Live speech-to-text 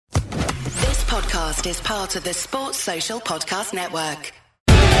podcast is part of the Sports Social Podcast Network.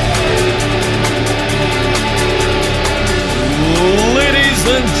 Ladies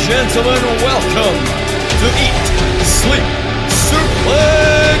and gentlemen, welcome to Eat, Sleep,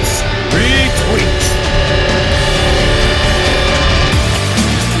 Suplex, Retweet.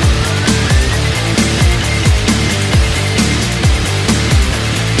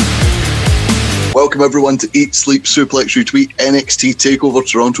 Welcome everyone to Eat, Sleep, Suplex, Retweet NXT TakeOver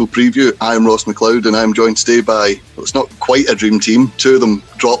Toronto preview. I'm Ross McLeod and I'm joined today by, well, it's not quite a dream team. Two of them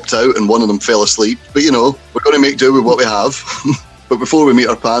dropped out and one of them fell asleep. But you know, we're going to make do with what we have. But before we meet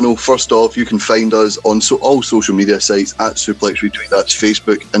our panel, first off, you can find us on all social media sites at Suplex Retweet. That's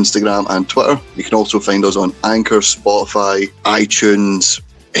Facebook, Instagram and Twitter. You can also find us on Anchor, Spotify, iTunes,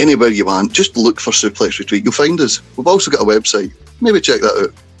 anywhere you want. Just look for Suplex Retweet. You'll find us. We've also got a website. Maybe check that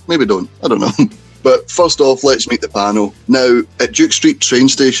out. Maybe don't. I don't know. But first off, let's meet the panel. Now, at Duke Street train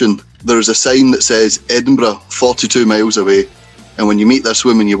station, there is a sign that says Edinburgh, 42 miles away. And when you meet this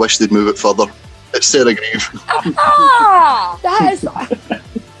woman, you wish they'd move it further. It's Sarah Grieve. That is...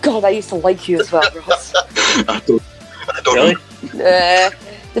 God, I used to like you as well, Ross. I don't Really? know.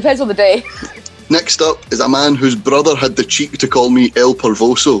 Depends on the day. Next up is a man whose brother had the cheek to call me El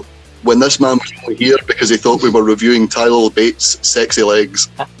Pervoso when this man was only here because he thought we were reviewing Tyler Bates' sexy legs.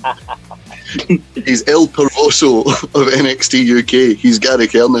 He's El Pervoso of NXT UK. He's Gary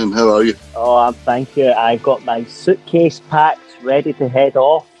Kernan. How are you? Oh, thank you. I got my suitcase packed, ready to head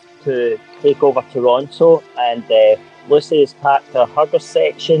off to TakeOver Toronto, and Lucy has packed her Hugger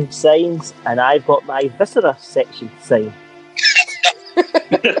section signs, and I've got my Viscera section sign.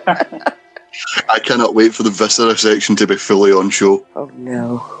 I cannot wait for the Viscera section to be fully on show. Oh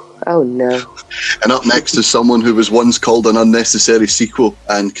no. Oh no. And up next is someone who was once called an unnecessary sequel,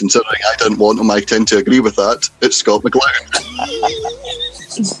 and considering I didn't want him, I tend to agree with that. It's Scott McLeod.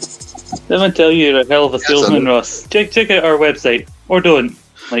 Let me tell you, you're a hell of a salesman, Ross. Check out our website, or don't.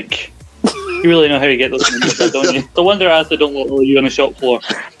 Like, you really know how to get those numbers, don't you? No wonder I don't want you on the shop floor.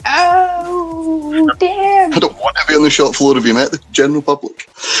 Oh, damn. I don't want to be on the shop floor. Have you met the general public?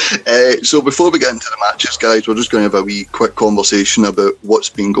 So before we get into the matches, guys, we're just going to have a wee quick conversation about what's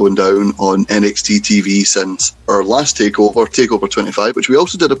been going down on NXT TV since our last TakeOver, TakeOver 25, which we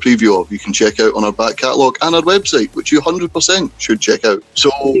also did a preview of. You can check out on our back catalogue and our website, which you 100% should check out. So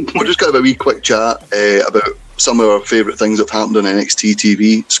we're just going to have a wee quick chat about some of our favourite things that have happened on NXT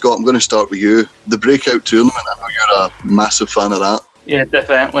TV. Scott, I'm going to start with you. The Breakout Tournament, I know you're a massive fan of that. Yeah,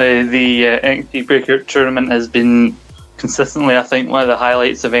 definitely. The NXT Breakout Tournament has been consistently, I think, one of the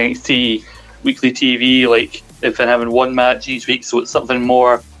highlights of NXT weekly TV. Like, they've been having one match each week, so it's something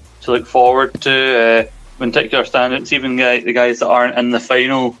more to look forward to. When particular standouts, even the guys that aren't in the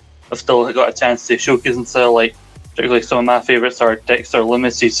final have still got a chance to showcase themselves. Like, particularly some of my favourites are Dexter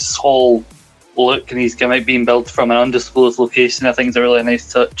Lumis' whole look, and he's being built from an undisclosed location. I think it's a really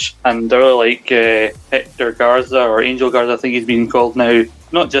nice touch. And I really like Hector Garza, or Angel Garza, I think he's being called now,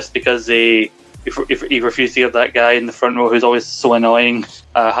 not just because he refused to give that guy in the front row who's always so annoying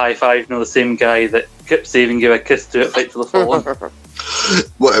a high five, the same guy that Kip Sabian gave a kiss to at Fight for the Fallen.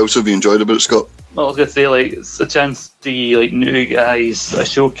 What else have you enjoyed about it, Scott? Well, I was going to say, like, it's a chance to see, new guys, a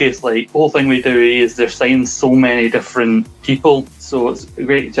showcase. Like, the whole thing we do is they're signing so many different people, so it's a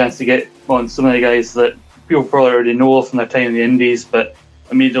great chance to get on so many guys that people probably already know from their time in the Indies, but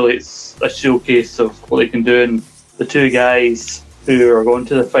immediately it's a showcase of what they can do. And the two guys who are going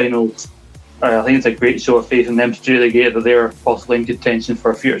to the finals, I think it's a great show of faith in them straight out the gate that they're possibly in contention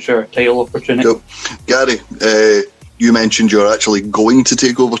for a future title opportunity. Yep. Gary, you mentioned you're actually going to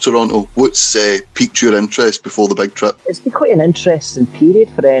take over Toronto. What's piqued your interest before the big trip? It's been quite an interesting period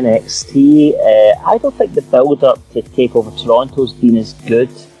for NXT. I don't think the build-up to TakeOver Toronto's been as good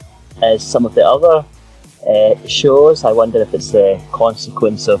as some of the other shows. I wonder if it's a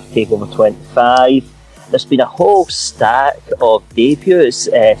consequence of TakeOver 25. There's been a whole stack of debuts.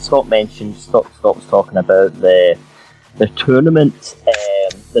 Scott was talking about the tournament.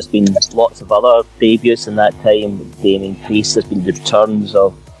 There's been lots of other debuts in that time. Damien Priest. There's been the returns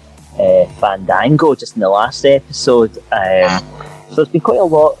of Fandango just in the last episode. So there's been quite a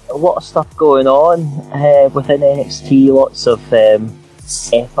lot of stuff going on within NXT. Lots of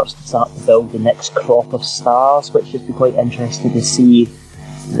efforts to start to build the next crop of stars, which has been quite interesting to see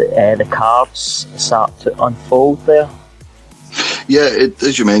the cards start to unfold there. Yeah,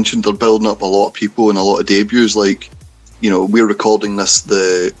 as you mentioned, they're building up a lot of people and a lot of debuts. Like, we're recording this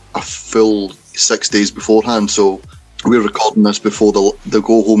a full 6 days beforehand, so we're recording this before the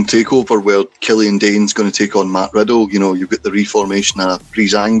go-home takeover where Killian Dane's going to take on Matt Riddle. You know, you've got the reformation of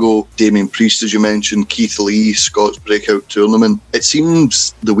Breezango, Damien Priest, as you mentioned, Keith Lee, Scott's breakout tournament. It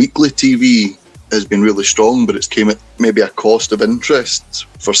seems the weekly TV has been really strong, but it's came at maybe a cost of interest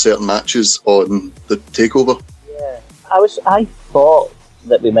for certain matches on the takeover. Yeah, I thought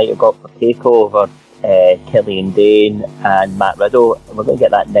that we might have got for takeover Killian Dane and Matt Riddle. We're going to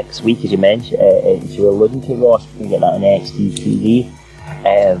get that next week, as you mentioned, as you were alluding to, Ross. We're going to get that on NXT TV.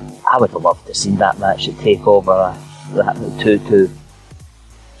 I would have loved to see that match at TakeOver.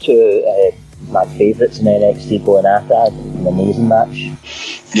 Two my favourites in NXT going after that. An amazing match.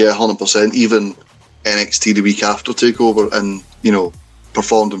 Yeah, 100%. Even NXT the week after TakeOver, and you know,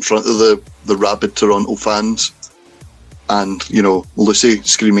 performed in front of the rabid Toronto fans, and you know, Lucy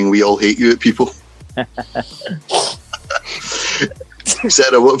screaming "We all hate you" at people.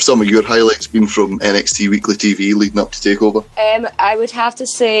 Sarah, what have some of your highlights been from NXT Weekly TV leading up to TakeOver? I would have to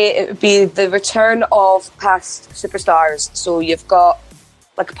say it would be the return of past superstars. So you've got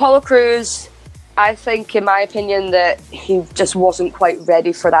like Apollo Crews. I think, in my opinion, that he just wasn't quite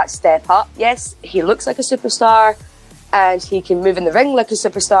ready for that step up. Yes, he looks like a superstar and he can move in the ring like a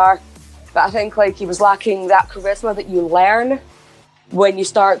superstar, but I think like he was lacking that charisma that you learn when you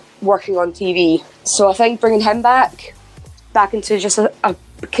start working on TV. So I think bringing him back into just a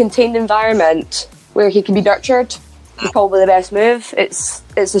contained environment where he can be nurtured is probably the best move. It's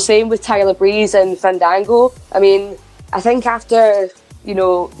the same with Tyler Breeze and Fandango. I mean, I think after, you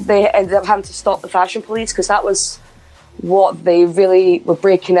know, they ended up having to stop the Fashion Police because that was what they really were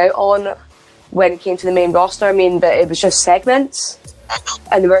breaking out on when it came to the main roster. I mean, but it was just segments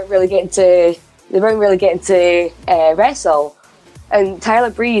and they weren't really getting to wrestle. And Tyler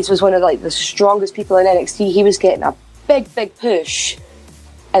Breeze was one of like the strongest people in NXT. He was getting a big push,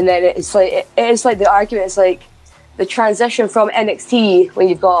 and then it's like the argument is like the transition from NXT when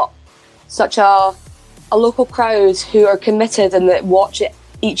you've got such a local crowd who are committed and that watch it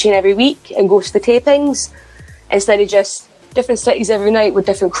each and every week and go to the tapings instead of just different cities every night with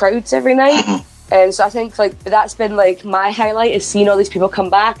different crowds every night. And so I think like that's been like my highlight, is seeing all these people come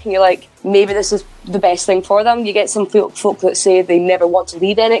back and you're like, maybe this is the best thing for them. You get some folk that say they never want to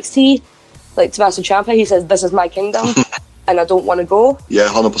leave NXT, like Tommaso Ciampa. He says, this is my kingdom and I don't want to go. Yeah,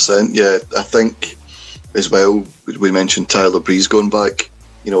 100%. Yeah, I think as well, we mentioned Tyler Breeze going back.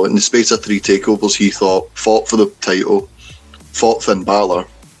 You know, in the space of 3 takeovers, he fought for the title, fought Finn Balor,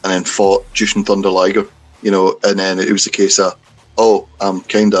 and then fought Jushin Thunder Liger. You know, and then it was the case of, oh, I'm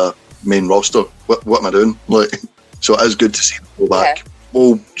kind of main roster. What am I doing? Like, so it is good to see them go back. Yeah.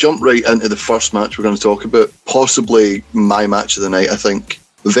 We'll jump right into the first match we're going to talk about. Possibly my match of the night, I think.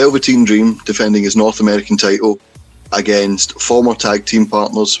 Velveteen Dream defending his North American title against former tag team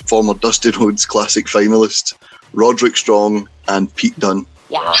partners, former Dusty Rhodes Classic finalists, Roderick Strong and Pete Dunne.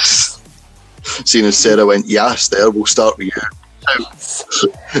 Yes. Seeing as Sarah went yes there, we'll start with you.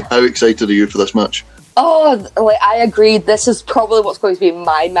 How excited are you for this match? Oh, like, I agree. This is probably what's going to be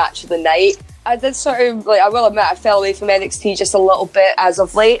my match of the night. I did sort of, like, I will admit, I fell away from NXT just a little bit as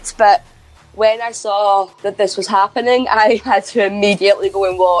of late, but when I saw that this was happening, I had to immediately go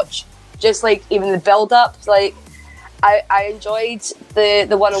and watch. Just like even the build-up, like I enjoyed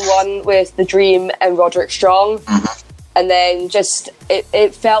the one-on-one with the Dream and Roderick Strong, and then just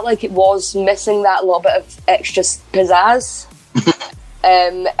it felt like it was missing that little bit of extra pizzazz.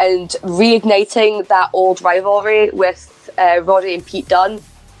 And reigniting that old rivalry with Roddy and Pete Dunne,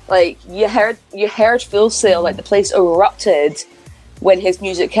 like you heard Full Sail, like the place erupted when his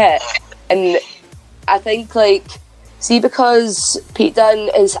music hit, and I think like because Pete Dunne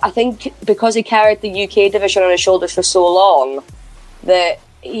is, I think because he carried the UK division on his shoulders for so long, that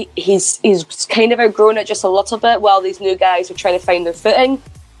he's kind of outgrown it just a little bit, while these new guys are trying to find their footing,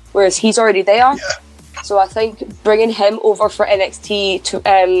 whereas he's already there. Yeah. So I think bringing him over for NXT to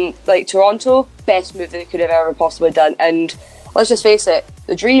like Toronto, best move they could have ever possibly done. And let's just face it,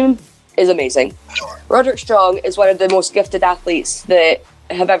 the Dream is amazing. Roderick Strong is one of the most gifted athletes that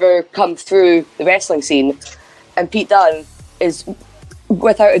have ever come through the wrestling scene, and Pete Dunne is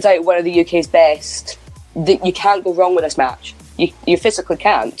without a doubt one of the UK's best. You can't go wrong with this match. You physically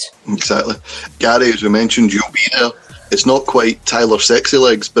can't. Exactly. Gary, as we mentioned, you'll be there. It's not quite Tyler Sexy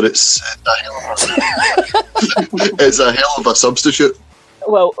Legs, but it's a hell of a substitute.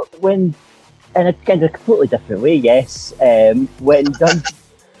 Well, when in a kind of completely different way, yes. When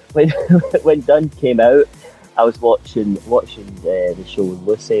Dunne came out, I was watching the show with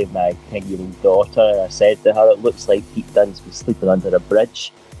Lucy, my 10-year-old daughter, and I said to her, "It looks like Pete Dunne's been sleeping under a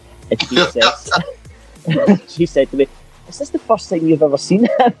bridge." And she said to me, "Is this the first time you've ever seen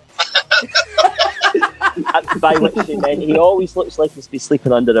him?" By which he meant he always looks like he's been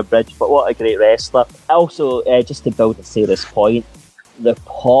sleeping under a bridge, but what a great wrestler. Also, just to build and say this point, the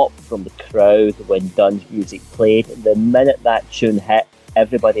pop from the crowd when Dunn's music played, the minute that tune hit,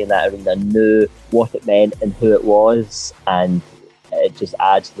 everybody in that arena knew what it meant and who it was, and it just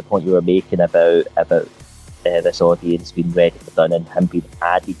adds to the point you were making about this audience being ready for Dunn, and him being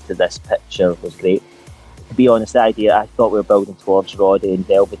added to this picture was great. To be honest, the idea, I thought we were building towards Roddy and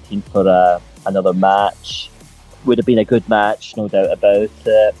Velveteen for another match. Would have been a good match, no doubt about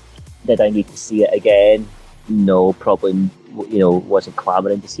it. Did I need to see it again? No, probably, wasn't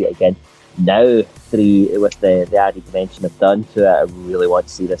clamouring to see it again. Now, with the added dimension of Dunn to it, I really want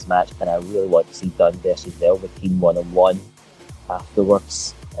to see this match, and I really want to see Dunn versus Velveteen one-on-one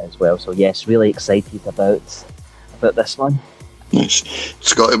afterwards as well. So yes, really excited about this one. Nice.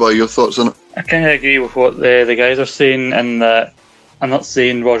 Scotty, what are your thoughts on it? I kind of agree with what the guys are saying, and that I'm not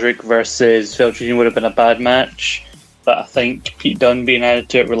saying Roderick versus Velveteen would have been a bad match, but I think Pete Dunne being added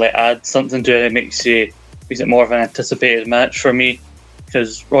to it really adds something to it. It makes it more of an anticipated match for me,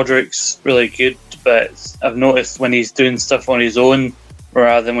 because Roderick's really good, but I've noticed when he's doing stuff on his own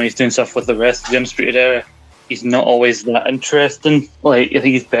rather than when he's doing stuff with the rest of the Undisputed Era, he's not always that interesting. Like, I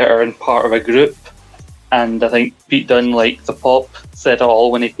think he's better in part of a group, and I think Pete Dunne, like the pop, said it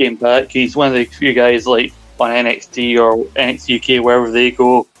all when he came back. He's one of the few guys, like on NXT or NXT UK, wherever they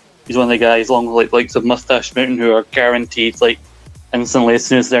go, he's one of the guys along with like of Mustache Mountain who are guaranteed, like, instantly as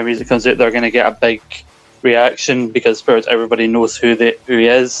soon as their music comes out, they're going to get a big reaction, because everybody knows who he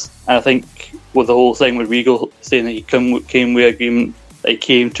is. And I think with the whole thing with Regal saying that he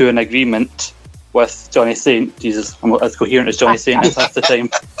came to an agreement with Johnny Saint. Jesus, I'm as coherent as Johnny Saint is half the time.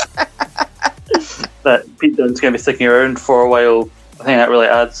 That Pete Dunne's going to be sticking around for a while. I think that really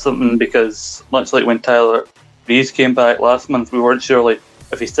adds something, because much like when Tyler Breeze came back last month, we weren't sure like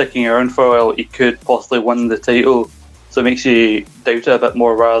if he's sticking around for a while, he could possibly win the title. So it makes you doubt it a bit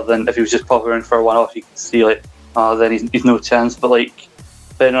more, rather than if he was just popping around for a one-off, you can see like, then he's no chance. But like,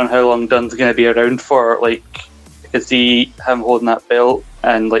 depending on how long Dunn's going to be around for, like, I could see him holding that belt,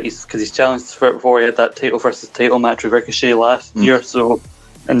 and like because he's challenged for it before. He had that title versus title match with Ricochet last year, so,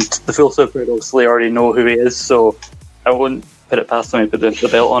 and the full super obviously already know who he is, so I wouldn't put it past him to put the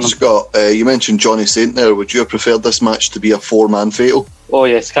belt on him. Scott, you mentioned Johnny Saint there. Would you have preferred this match to be a 4-man fatal? Oh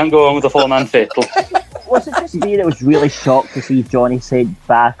yes, can't go wrong with a 4-man fatal. Was it just me that was really shocked to see Johnny Saint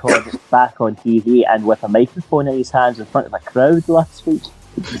back on TV and with a microphone in his hands in front of a crowd last week?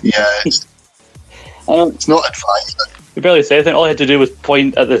 Yeah, it's not advised. He barely said anything. All he had to do was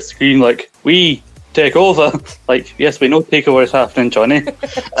point at the screen like, "We take over." Like, yes, we know takeover is happening, Johnny.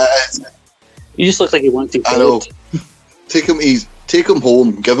 He just looks like he wants to. I know. Take him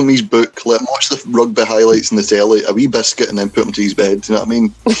home, give him his book, let him watch the rugby highlights in the telly, a wee biscuit, and then put him to his bed. You know what I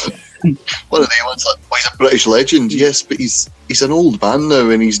mean? One of the ones like, he's a British legend, yes, but he's an old man now,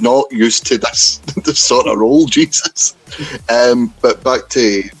 and he's not used to this sort of role. Jesus. But back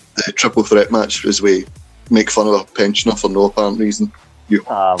to the triple threat match as we make fun of a pensioner for no apparent reason.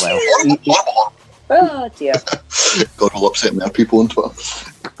 Oh dear. God will upset more people on Twitter.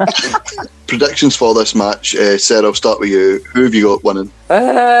 Predictions for this match, Sarah, I'll start with you. Who have you got winning?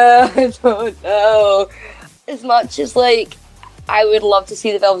 I don't know. As much as like I would love to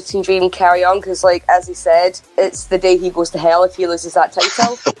see the Velveteen Dream carry on, because like as he said, it's the day he goes to hell if he loses that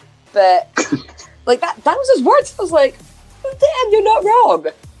title. But like that was his words. I was like, damn, you're not wrong.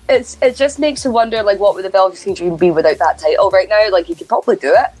 It just makes you wonder, like, what would the Velveteen Dream be without that title right now? Like, he could probably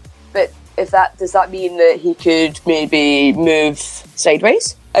do it, but does that mean that he could maybe move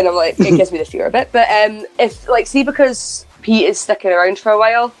sideways? And I'm like, it gives me the fear a bit. But because Pete is sticking around for a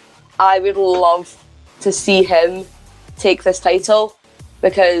while, I would love to see him take this title,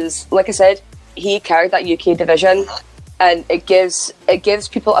 because, like I said, he carried that UK division, and it gives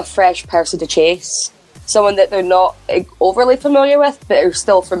people a fresh person to chase. Someone that they're not overly familiar with, but are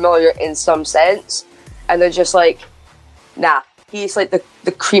still familiar in some sense. And they're just like, nah, he's like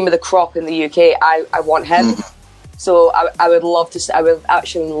the cream of the crop in the UK. I want him. So I would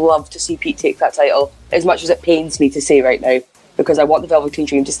actually love to see Pete take that title, as much as it pains me to say right now, because I want the Velveteen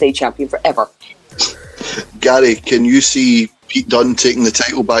Dream to stay champion forever. Gary, can you see Pete Dunne taking the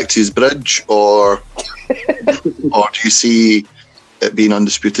title back to his bridge, or do you see it being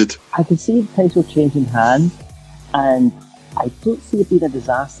undisputed? I can see the title changing hands, and I don't see it being a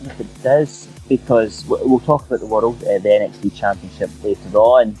disaster if it does, because we'll talk about the NXT Championship later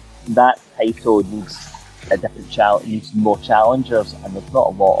on. That title needs a different challenge, needs more challengers, and there's not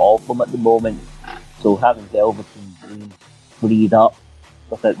a lot of them at the moment. So having Velveteen Dream freed up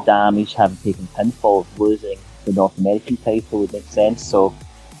without damage, having taken pinfall, losing the North American title would make sense. So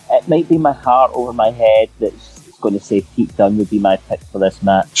it might be my heart over my head that's going to say Pete Dunne would be my pick for this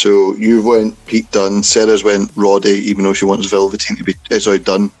match. So you went Pete Dunne, Sarah's went Roddy, even though she wants Velveteen to be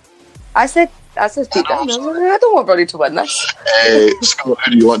Dunne. I said Pete Dunne. I don't want Roddy to win this. Scott,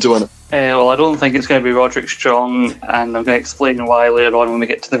 who do you want to win it? Well, I don't think it's going to be Roderick Strong, and I'm going to explain why later on when we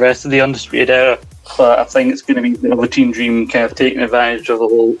get to the rest of the Undisputed Era. But I think it's going to be the Velveteen Dream kind of taking advantage of the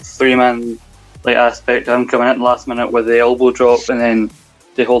whole three-man aspect of him coming in the last minute with the elbow drop, and then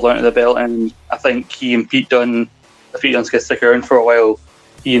they hold on to the belt. And I think he and Pete Dunne, if Pete Dunne's going to stick around for a while,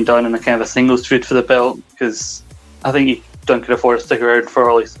 he and Dunne in a kind of a singles feud for the belt, because I think Dunne could afford to stick around for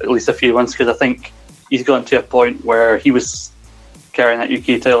at least a few months, because I think he's gotten to a point where he was carrying that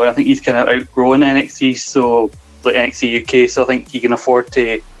UK title, and I think he's kind of outgrown NXT, so NXT UK, so I think he can afford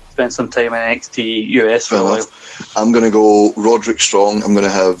to spend some time in NXT US for a while. I'm going to go Roderick Strong. I'm going to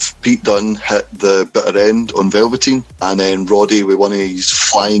have Pete Dunne hit the bitter end on Velveteen, and then Roddy with one of his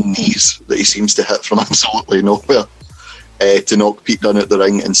flying knees that he seems to hit from absolutely nowhere to knock Pete Dunne out the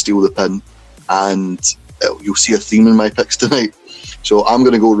ring and steal the pin. And you'll see a theme in my picks tonight. So I'm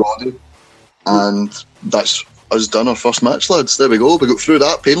going to go Roddy, and that's us done our first match, lads. There we go. We got through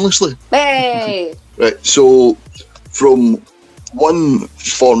that painlessly. Hey! Right, so from one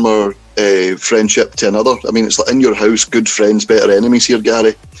former friendship to another, I mean, it's like in your house, good friends, better enemies here,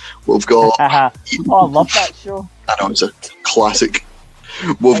 Gary. We've got... I love that show. I know, it's a classic.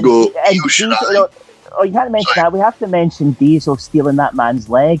 We've got Io Shirai. You can't mention that. We have to mention Diesel stealing that man's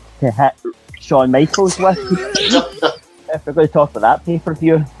leg to hit Shawn Michaels with. If we're going to talk about that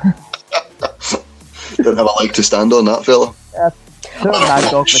pay-per-view. Don't have a leg to stand on, that fella. Poor mad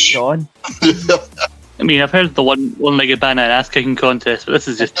dog with Shawn. I mean, I've heard the one-legged banana ass kicking contest, but this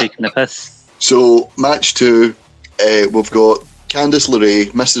is just taking the piss. So, match 2, we've got Candice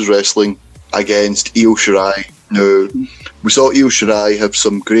LeRae, Mrs. Wrestling, against Io Shirai. Now, we saw Io Shirai have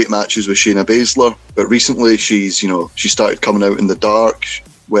some great matches with Shayna Baszler, but recently she started coming out in the dark,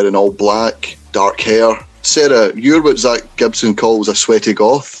 wearing all black, dark hair. Sarah, you're what Zach Gibson calls a sweaty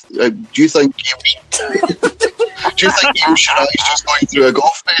goth. Do you think Io Shirai is just going through a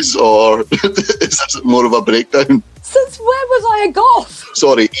goth phase, or is this more of a breakdown? Since when was I a goth?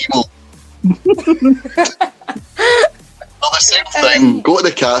 Sorry, emo. Well, the same thing. Go to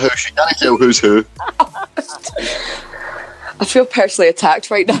the cat house, you can't tell who's who. I feel personally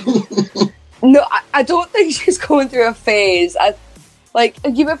attacked right now. No, I don't think she's going through a phase.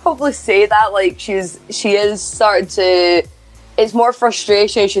 You would probably say that, she is starting to... It's more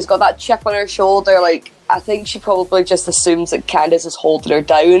frustration. She's got that chip on her shoulder. I think she probably just assumes that Candice is holding her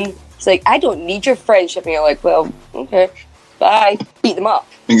down. It's like, I don't need your friendship. And you're like, well, okay, bye. Beat them up.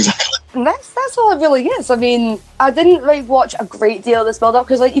 Exactly. And that's all it really is. I mean, I didn't watch a great deal of this build-up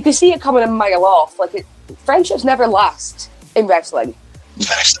because you could see it coming a mile off. Friendships never last in wrestling. And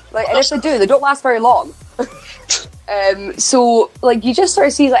if they do, they don't last very long. So you just sort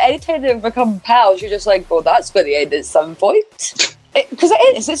of see anytime they become pals, you're just like, well, that's going to end at some point. Because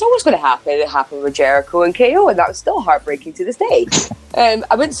it's always going to happen. It happened with Jericho and KO, and that was still heartbreaking to this day. I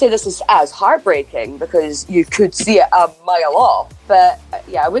wouldn't say this is as heartbreaking because you could see it a mile off, but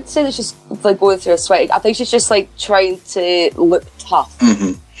I wouldn't say that she's going through a sweat. I think she's just trying to look tough.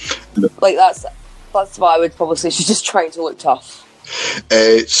 Mm-hmm. That's what I would probably say. She's just trying to look tough.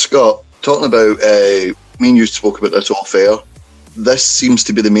 Scott, talking about me and you spoke about this off air. This seems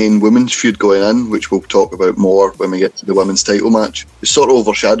to be the main women's feud going in, which we'll talk about more when we get to the women's title match. It sort of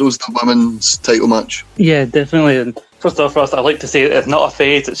overshadows the women's title match. Yeah, definitely. And first off, Ross, I'd like to say it's not a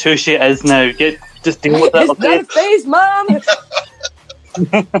phase, it's who she is now. Just deal with it. It's not a phase, Mom!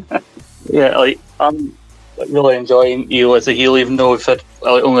 Yeah, I'm really enjoying Io as a heel, even though we've had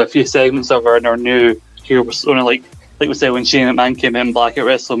only a few segments of her in our new here. We're only like we said when Shane McMahon came in black at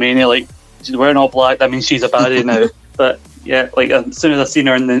WrestleMania, she's wearing all black, that means she's a baddie now. But yeah, as soon as I seen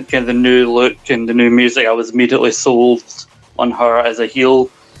her in the kind of the new look and the new music, I was immediately sold on her as a heel.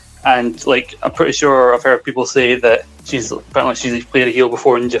 And I'm pretty sure I've heard people say that she's played a heel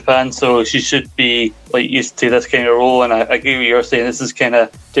before in Japan, so she should be used to this kind of role. And I agree with you saying this is kind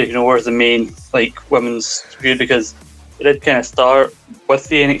of taking over as the main women's feud, because it did kind of start with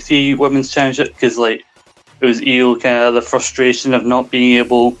the NXT Women's Championship, because it was Io kind of the frustration of not being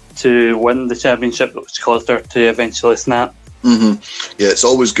able to win the championship, which caused her to eventually snap. Mm-hmm. Yeah, it's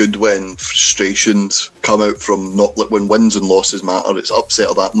always good when frustrations come out from when wins and losses matter. It's upset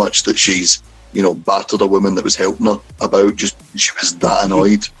her that much that she's, battered a woman that was helping her about. Just she was that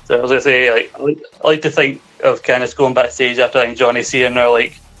annoyed. So I was going to say, I like to think of Candice going backstage after Johnny seeing her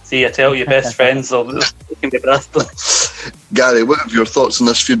see, I tell you, best friends, so it can be best. Gary, what have your thoughts on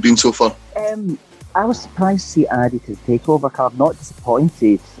this feud been so far? I was surprised to see Addie to the TakeOver card. Not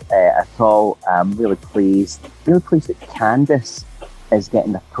disappointed at all. I'm really pleased. Really pleased that Candice is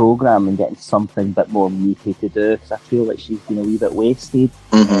getting a programme and getting something a bit more meaty to do, because I feel like she's been a wee bit wasted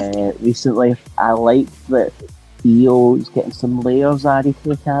recently. I like that Io is getting some layers added to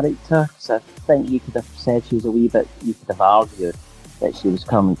the character, so I think you could have said she was a wee bit, you could have argued that she was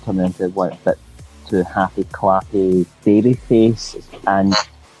coming into one bit too happy, clappy baby face, and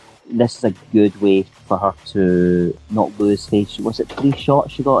this is a good way for her to not lose face. Was it 3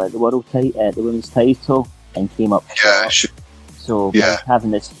 shots she got at the the women's title and came up short? So by having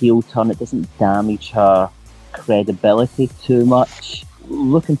this heel turn, it doesn't damage her credibility too much.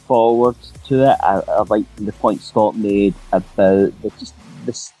 Looking forward to it. I like the point Scott made about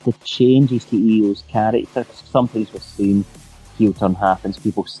the changes to Io's character. Sometimes we've seen heel turn happens,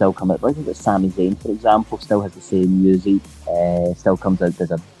 people still come out. Like Sami Zayn, for example, still has the same music, still comes out,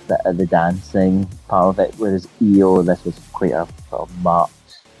 there's a bit of the dancing part of it, whereas Io, this was quite a sort of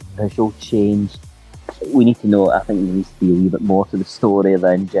marked visual change. We need to know, I think there needs to be a wee bit more to the story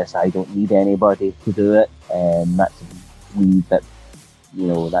than just I don't need anybody to do it, and that's a wee bit,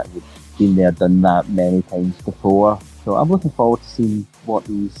 that we've been there, done that many times before. So I'm looking forward to seeing what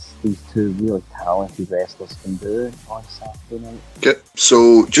these two really talented wrestlers can do on Saturday night. Okay,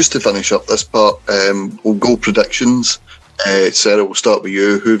 so just to finish up this part, we'll go predictions. Sarah, we'll start with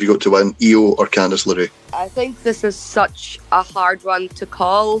you. Who have you got to win, Io or Candice LeRae? I think this is such a hard one to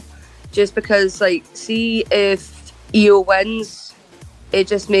call, just because, see if Io wins, it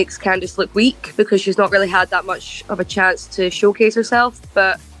just makes Candice look weak because she's not really had that much of a chance to showcase herself.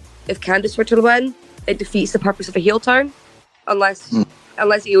 But if Candice were to win, it defeats the purpose of a heel turn, unless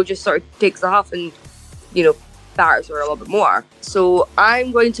Io just sort of takes the huff and, batters her a little bit more. So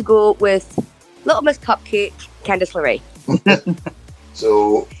I'm going to go with Little Miss Cupcake, Candice LeRae.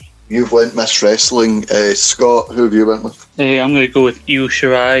 So you've went Miss Wrestling. Scott, who have you went with? I'm going to go with Io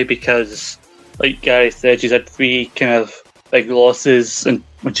Shirai because, like Gary said, she's had 3 kind of big losses and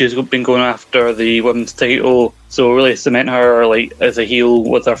when she's been going after the women's title. So really cement her as a heel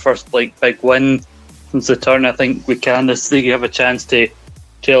with her first big win since the turn. I think with Candice, they have a chance to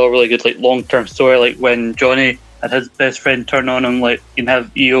tell a really good long-term story, like when Johnny had his best friend turn on him. You can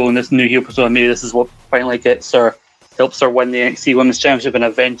have Io and this new heel persona. Maybe this is what finally helps her win the NXT Women's Championship, and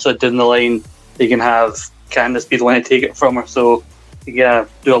eventually down the line they can have Candice be the one to take it from her. So go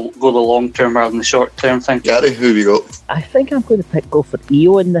the long term rather than the short term thing. Gary, who have you got? I think I'm going to go for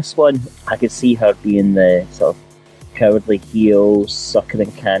Io in this one. I could see her being the sort of cowardly heel,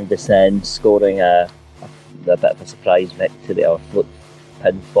 suckering Candice in, scoring a bit of a surprise victory or flip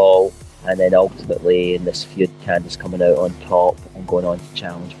pinfall, and then ultimately in this feud, Candice coming out on top and going on to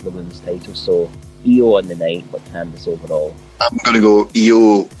challenge for the women's title. So Io on the night, but Candice overall. I'm going to go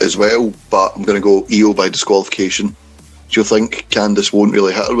Io as well, but I'm going to go Io by disqualification. She'll think Candice won't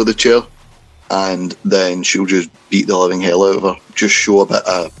really hit her with a chair, and then she'll just beat the living hell out of her. Just show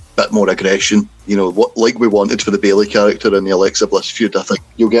a bit more aggression. Like we wanted for the Bayley character in the Alexa Bliss feud. I think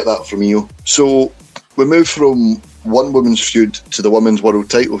you'll get that from Io. So we move from one women's feud to the women's world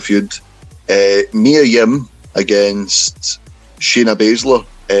title feud. Mia Yim against Shayna Baszler.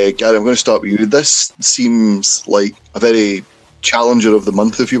 Gary, I'm going to start with you. This seems like a very challenger of the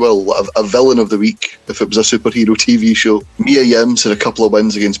month, if you will, a villain of the week if it was a superhero TV show. Mia Yim's had a couple of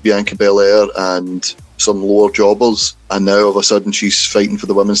wins against Bianca Belair and some lower jobbers, and now all of a sudden she's fighting for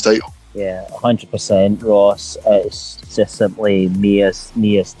the women's title. Yeah, 100%, Ross. It's just simply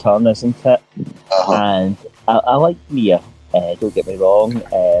Mia's turn, isn't it? Uh-huh. And I like Mia, don't get me wrong,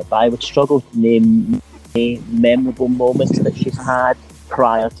 but I would struggle to name memorable moments that she's had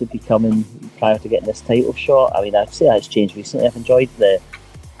prior to getting this title shot. I mean, I'd say that's changed recently. I've enjoyed the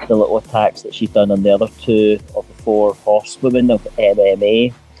little attacks that she's done on the other 2 of the 4 horsewomen of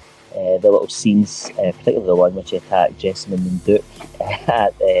MMA. The little scenes, particularly the one which attacked Jessamine and Duke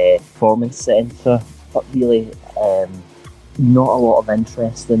at the Performance Centre. But really, not a lot of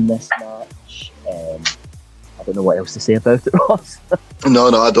interest in this match. I don't know what else to say about it, Ross. No,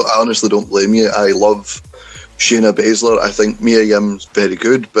 I honestly don't blame you. I love Shayna Baszler. I think Mia Yim's very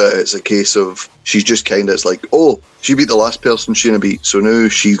good, but it's a case of she's just it's like, oh, she beat the last person Shayna beat, so now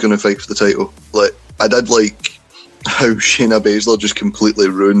she's going to fight for the title. I did like how Shayna Baszler just completely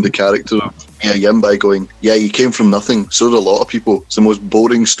ruined the character of Mia Yim by going, yeah, you came from nothing, so did a lot of people. It's the most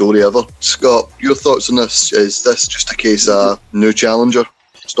boring story ever. Scott, your thoughts on this? Is this just a case of new challenger?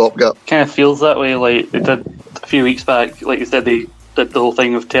 Stopgap? Kind of feels that way. They did a few weeks back, like you said, they did the whole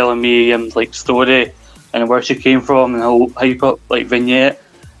thing of telling Mia Yim's story and where she came from and how you put vignette.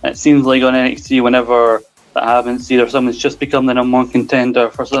 And it seems like on NXT, whenever that happens, either someone's just become the number 1 contender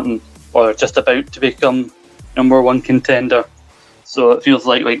for something or just about to become number one contender. So it feels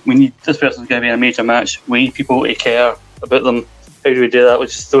like we need, this person's going to be in a major match. We need people to care about them. How do we do that? We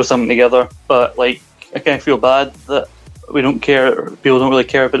just throw something together. But I kind of feel bad that we don't care. People don't really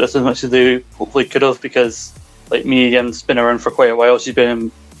care about this as much as they hopefully could have, because Mia Yim's been around for quite a while. She's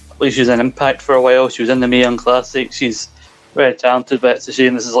been she was in Impact for a while. She was in the Mae Young Classic. She's very talented, but it's a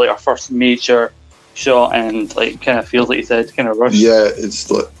shame this is our first major shot, and kind of feels like you said, kind of rushed. Yeah,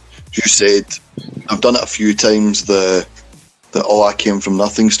 it's like you said. I've done it a few times. The I came from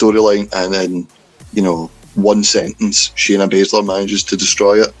nothing storyline, and then one sentence, Shayna Baszler manages to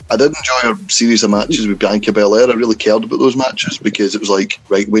destroy it. I did enjoy her series of matches with Bianca Belair. I really cared about those matches because it was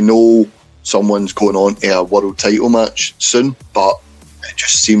right, we know someone's going on to a world title match soon, but it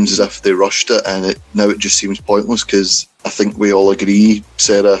just seems as if they rushed it, and now it just seems pointless because I think we all agree,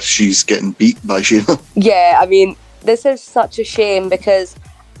 Sarah, she's getting beat by Shayna. Yeah, I mean, this is such a shame because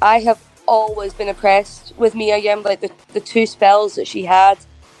I have always been impressed with Mia Yim, the two spells that she had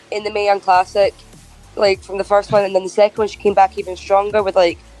in the Mae Young Classic, from the first one, and then the second one she came back even stronger with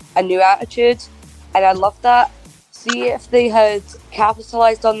a new attitude, and I love that. See if they had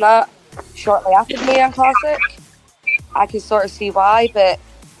capitalised on that shortly after the Mae Young Classic, I can sort of see why, but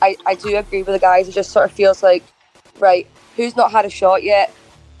I do agree with the guys. It just sort of feels like, right, who's not had a shot yet?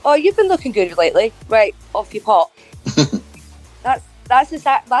 Oh, you've been looking good lately. Right, off you pop. That's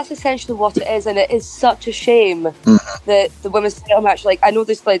essentially what it is, and it is such a shame that the women's title match. I know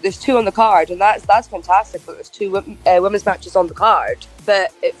there's two on the card, and that's fantastic. But there's two women's matches on the card,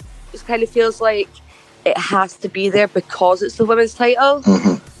 but it just kind of feels like it has to be there because it's the women's title.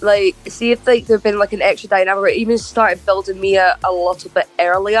 See if there'd been an extra dynamic, or even started building Mia a little bit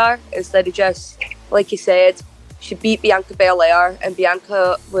earlier instead of just like you said. She beat Bianca Belair, and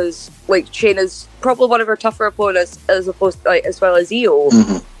Bianca was Shayna's probably one of her tougher opponents, as opposed to, as well as Io.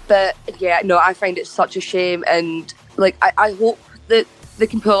 But yeah, no, I find it such a shame, and I hope that they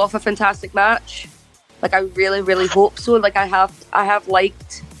can pull off a fantastic match. I really, really hope so. I have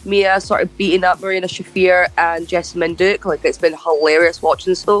liked Mia sort of beating up Marina Shafir and Jessamine Duke. It's been hilarious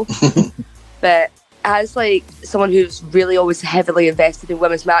watching so. But as someone who's really always heavily invested in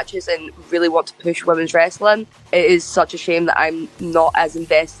women's matches and really want to push women's wrestling, it is such a shame that I'm not as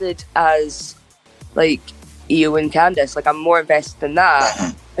invested as Io and Candice. I'm more invested in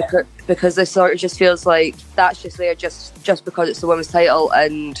that because this sort of just feels like that's just there just because it's the women's title,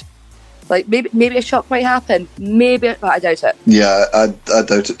 and maybe a shock might happen, but I doubt it. Yeah, I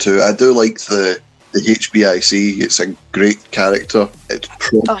doubt it too. I do like the HBIC. It's a great character.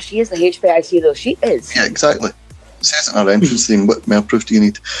 Oh, she is the HBIC though. She is. Yeah, exactly. It says in our entrance thing, what more proof do you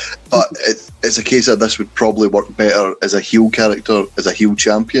need? But it's a case of this would probably work better as a heel character, as a heel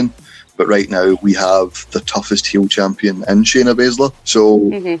champion. But right now we have the toughest heel champion in Shayna Baszler. So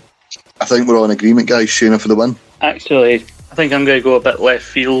I think we're all in agreement, guys. Shayna for the win. Actually, I think I'm going to go a bit left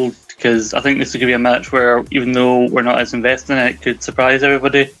field, because I think this is going to be a match where, even though we're not as invested in it, it could surprise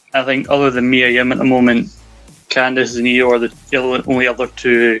everybody. I think other than Mia Yim at the moment, Candice and Io are the only other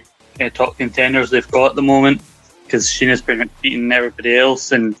two top contenders they've got at the moment, because Shayna's pretty much beating everybody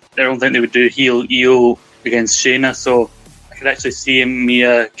else, and I don't think they would do heel Io against Shayna, so I could actually see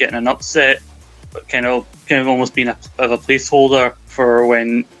Mia getting an upset, but kind of almost being a bit of a placeholder for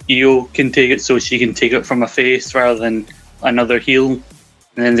when Io can take it, so she can take it from a face rather than another heel.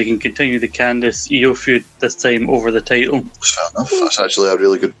 And then they can continue the Candice Io feud, this time over the title. Fair enough. That's actually a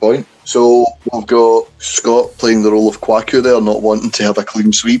really good point. So we've got Scott playing the role of Kwaku there, not wanting to have a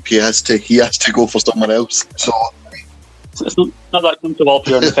clean sweep. He has to go for someone else. So it's not that comfortable up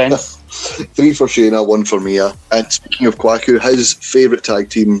here on the fence. 3 for Shayna, 1 for Mia. And speaking of Kwaku, his favourite tag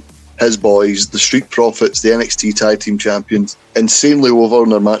team, his boys, the Street Profits, the NXT Tag Team Champions, insanely over in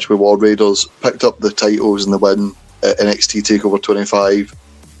their match with War Raiders, picked up the titles in the win at NXT TakeOver 25.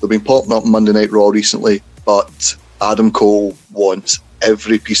 They've been popping up Monday Night Raw recently, but Adam Cole wants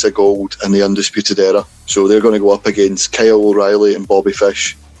every piece of gold in the Undisputed Era. So they're going to go up against Kyle O'Reilly and Bobby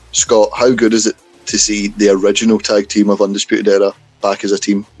Fish. Scott, how good is it to see the original tag team of Undisputed Era back as a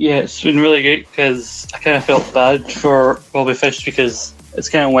team? Yeah, it's been really great, because I kind of felt bad for Bobby Fish, because it's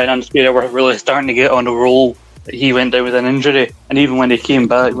kind of when Undisputed Era were really starting to get on a roll that he went down with an injury. And even when he came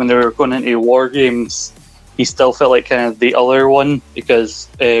back, when they were going into War Games, he still felt like kind of the other one, because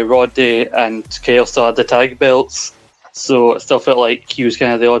Roddy and Kale still had the tag belts, so it still felt like he was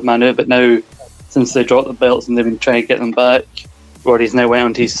kind of the odd man out. But now, since they dropped the belts and they've been trying to get them back, Roddy's now went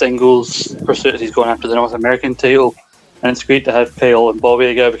on to his singles pursuit. He's going after the North American title, and it's great to have Kyle and Bobby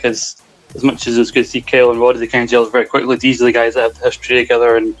again, because as much as it's good to see Kyle and Roddy, they kind of gel very quickly. These are the guys that have the history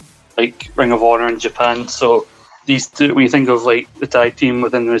together in Ring of Honor in Japan, so these two, when you think of like the tag team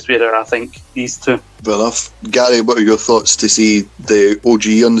within the Undisputed Era, I think these two. Fair enough. Gary, what are your thoughts to see the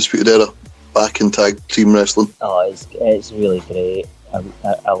OG Undisputed Era back in tag team wrestling? Oh, it's really great.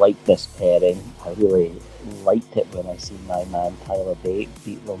 I like this pairing. I really liked it when I seen my man Tyler Bate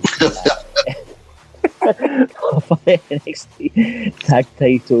beat them for NXT tag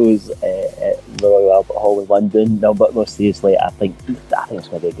titles at the Royal Albert Hall in London. No, but more seriously, I think it's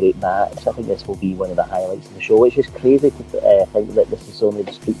going to be a great match. I think this will be one of the highlights of the show. It's just crazy to think that this is only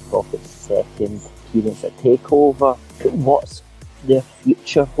the Street Profits' second appearance at TakeOver. What's their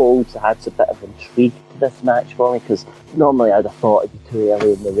future holds adds a bit of intrigue to this match for me, because normally I'd have thought it'd be too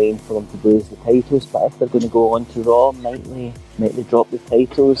early in the reign for them to lose the titles, but if they're going to go on to Raw, might they drop the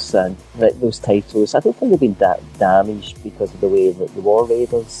titles and let those titles? I don't think they've been that damaged because of the way that the War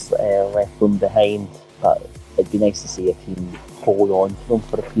Raiders left them behind, but it'd be nice to see a team hold on to them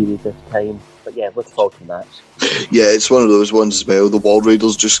for a period of time. But yeah, look forward to the match. Yeah, it's one of those ones as well. The War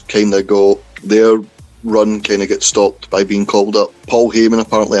Raiders just kind of go their run kind of gets stopped by being called up. Paul Heyman,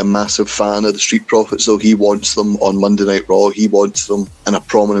 apparently a massive fan of the Street Profits, so he wants them on Monday Night Raw. He wants them in a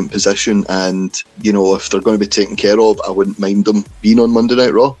prominent position, and you know, if they're going to be taken care of, I wouldn't mind them being on Monday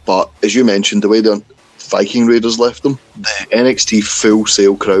Night Raw. But as you mentioned, the way the Viking Raiders left them, the NXT Full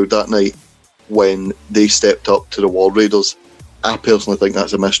Sail crowd that night when they stepped up to the War Raiders, I personally think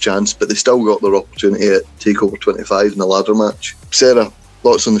that's a missed chance, but they still got their opportunity at TakeOver 25 in the ladder match. Sarah,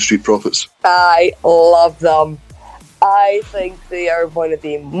 thoughts on the Street Profits? I love them. I think they are one of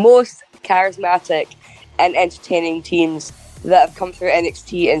the most charismatic and entertaining teams that have come through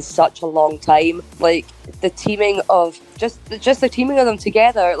NXT in such a long time. Like the teaming of just the teaming of them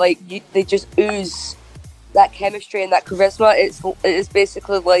together, like they just ooze that chemistry and that charisma. It's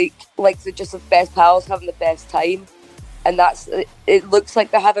basically like they're just the best pals having the best time, and it looks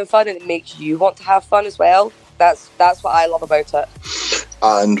like they're having fun, and it makes you want to have fun as well. That's what I love about it.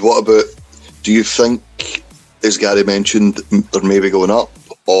 And what about, do you think, as Gary mentioned, they're maybe going up,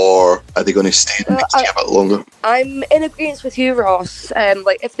 or are they going to stay a bit longer? I'm in agreement with you, Ross.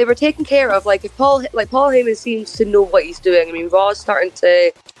 Like if they were taken care of, if Paul Heyman seems to know what he's doing. I mean, Raw's starting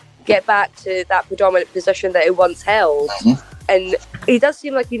to get back to that predominant position that he once held, and he does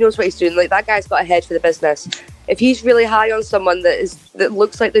seem like he knows what he's doing. Like that guy's got a head for the business. If he's really high on someone that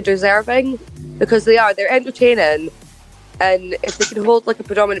looks like they're deserving, because they're entertaining. And if they can hold like a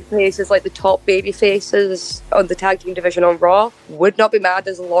predominant place as like the top baby faces on the tag team division on Raw, would not be mad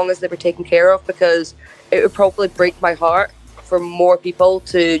as long as they were taken care of, because it would probably break my heart for more people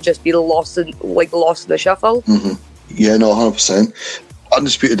to just be lost in the shuffle. Yeah, no, 100%.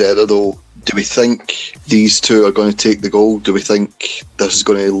 Undisputed Era though, do we think these two are going to take the gold? Do we think this is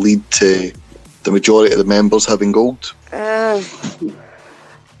going to lead to the majority of the members having gold?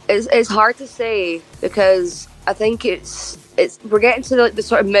 It's hard to say, because I think we're getting to the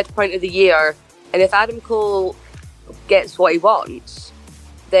sort of midpoint of the year, and if Adam Cole gets what he wants,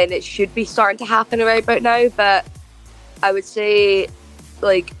 then it should be starting to happen right about now. But I would say,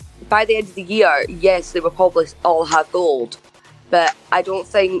 like, by the end of the year, yes, they will probably all have gold, but I don't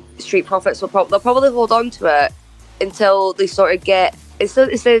think Street Profits they'll probably hold on to it until they sort of get,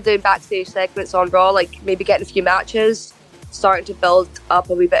 instead of doing backstage segments on Raw, like maybe getting a few matches, starting to build up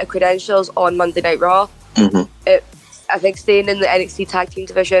a wee bit of credentials on Monday Night Raw. I think staying in the NXT tag team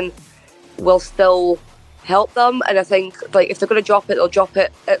division will still help them, and I think like if they're going to drop it, they'll drop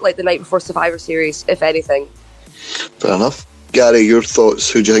it at like the night before Survivor Series, if anything. Fair enough. Gary, your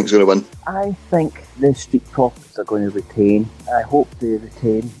thoughts? Who do you think is going to win? I think the Street Profits are going to retain. I hope they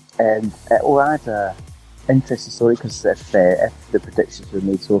retain, and it will add a interesting story, because if the predictions we've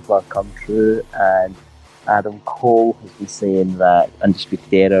made so far come true, and Adam Cole has been saying that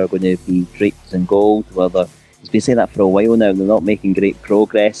Undisputed Era are going to be draped in gold, he's been saying that for a while now. They're not making great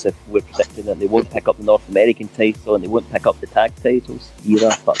progress. If we're predicting that they won't pick up the North American title and they won't pick up the tag titles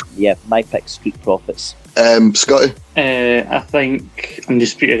either. But yeah, my pick's Street Profits. Scotty? I think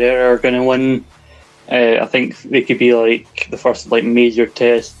Undisputed Era are going to win. I think they could be like the first like major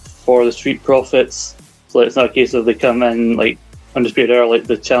test for the Street Profits. So it's not a case of they come in like Undisputed Era, like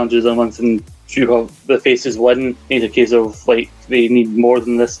the challenges a month and the faces win. It's a case of like they need more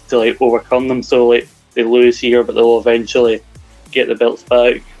than this to like overcome them. So like they lose here, but they'll eventually get the belts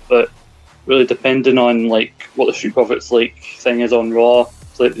back. But really depending on like what the Street Profits like thing is on Raw.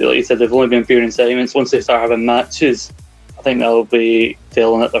 So like you said, they've only been appearing in segments. Once they start having matches, I think that'll be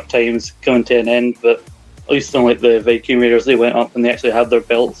telling that their time's coming to an end. But at least on like the Viking Raiders, they went up and they actually had their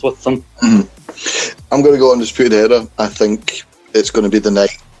belts with them. I'm going to go Undisputed Era. I think it's going to be the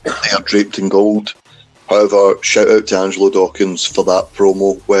night they are draped in gold. However, shout out to Angelo Dawkins for that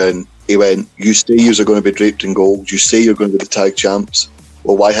promo when He went, you say you're going to be draped in gold, you say you're going to be the tag champs,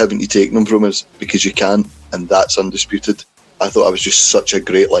 well, why haven't you taken them from us? Because you can, and that's undisputed. I thought that was just such a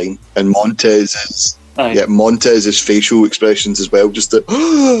great line. And Montez's facial expressions as well, just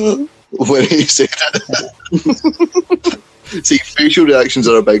when he said it. See, facial reactions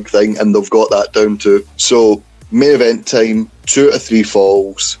are a big thing, and they've got that down too. So, main event time, 2 out of 3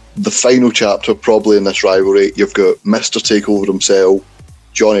 falls. The final chapter, probably in this rivalry, you've got Mr. Takeover himself,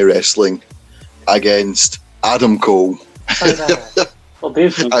 Johnny Wrestling, against Adam Cole. Well,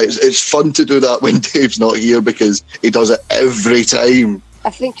 it's fun to do that when Dave's not here because he does it every time. I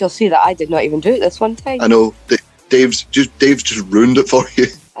think you'll see that I did not even do it this one time. I know. Dave's just ruined it for you.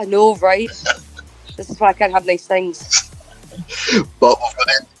 I know, right? This is why I can't have nice things. But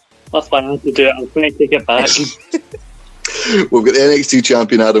that's why I had to do it. I'm going to take it back. we've got the NXT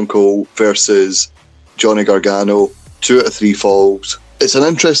champion Adam Cole versus Johnny Gargano. 2 out of 3 falls. It's an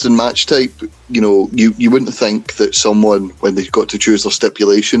interesting match type. You know, you wouldn't think that someone, when they got to choose their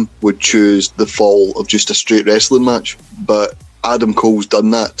stipulation, would choose the fall of just a straight wrestling match. But Adam Cole's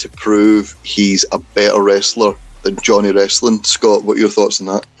done that to prove he's a better wrestler than Johnny Wrestling. Scott, what are your thoughts on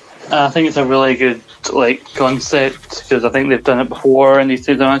that? I think it's a really good concept because I think they've done it before in these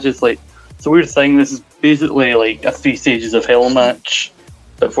types of matches. It's a weird thing. This is basically like a 3 stages of hell match.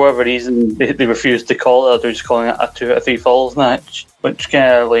 But for whatever reason, they refuse to call it. They're just calling it a 2 out of 3 falls match, which kind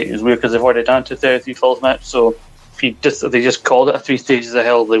of is weird because they've already done a 2 out of 3 falls match. So if they just called it a 3 stages of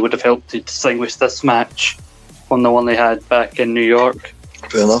hell, they would have helped to distinguish this match from the one they had back in New York.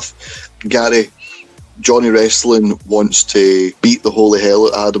 Fair enough. Gary, Johnny Wrestling wants to beat the holy hell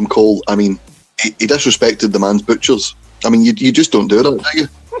at Adam Cole. I mean, he disrespected the man's butchers. I mean, you just don't do that, do you?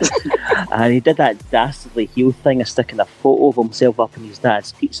 And he did that dastardly heel thing of sticking a photo of himself up in his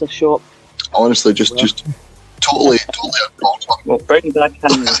dad's pizza shop. Honestly, just totally Well, bring back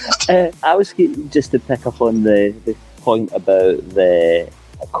him. I was just to pick up on the point about the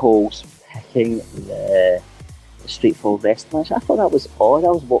Cole's picking the straightforward wrestling match. I thought that was odd.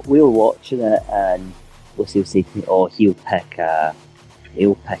 That was what we were watching it, and Lucy was saying to me, "Oh, he'll pick a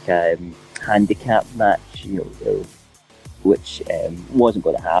handicap match," which wasn't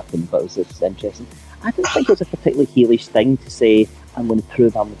going to happen, but it was just interesting. I didn't think it was a particularly heelish thing to say, "I'm going to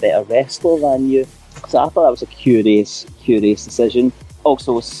prove I'm a better wrestler than you." So I thought that was a curious decision.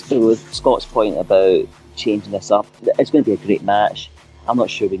 Also, with Scott's point about changing this up, it's going to be a great match. I'm not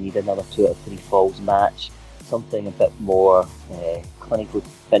sure we need another 2 out of 3 falls match. Something a bit more clinical to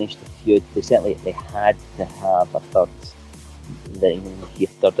finish the feud. They had to have a third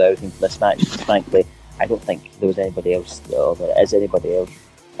outing for this match. Frankly, I don't think there was anybody else, or there is anybody else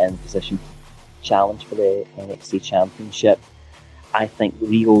in position to challenge for the NXT Championship. I think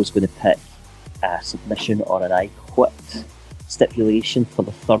Regal's going to pick a submission or an I Quit stipulation for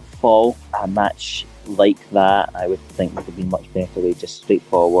the third fall. A match like that, I would think, would have been much better way, just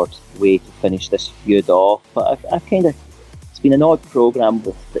straightforward way to finish this feud off. But it's been an odd programme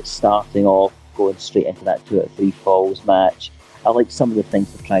with it starting off, going straight into that 2 out of 3 falls match. I like some of the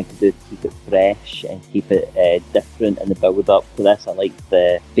things they're trying to do to keep it fresh and keep it different in the build-up to this. I like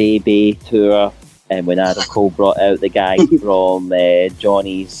the Baby tour, and when Adam Cole brought out the guy from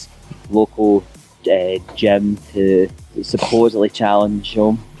Johnny's local gym to supposedly challenge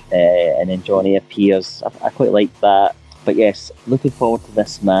him, and then Johnny appears. I quite like that. But yes, looking forward to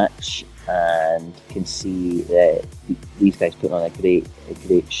this match, and can see these guys putting on a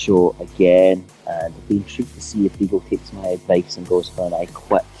great show again, and I'd be intrigued to see if Regal takes my advice and goes for an I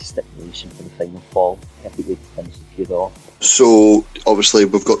Quit stipulation for the final fall. I think we can finish the feud off. So obviously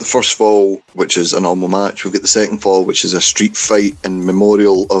we've got the first fall, which is a normal match. We've got the second fall, which is a street fight in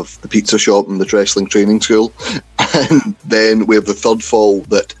memorial of the pizza shop and the wrestling training school. And then we have the third fall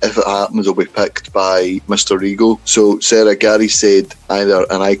that, if it happens, will be picked by Mr. Regal. So Sarah, Gary said either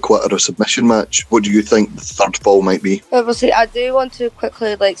an I Quit or a submission match. What do you think the third fall might be? Obviously, I do want to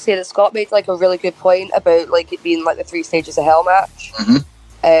quickly say that Scott made a really good point about it being the 3 stages of hell match. Mm-hmm.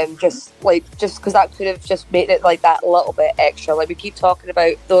 Just because that could have just made it that little bit extra. We keep talking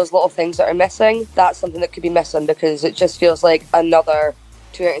about those little things that are missing. That's something that could be missing, because it just feels like another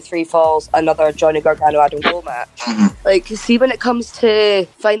 2 out of 3 falls, another Johnny Gargano Adam Cole match. Mm-hmm. See, when it comes to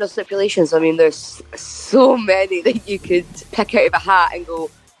final stipulations, I mean, there's so many that you could pick out of a hat and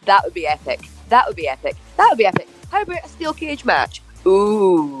go, that would be epic. That would be epic. That would be epic. How about a steel cage match?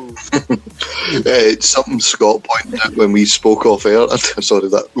 Ooh. It's something Scott pointed out when we spoke off air. Sorry,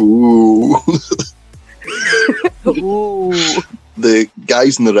 that ooh. Ooh. The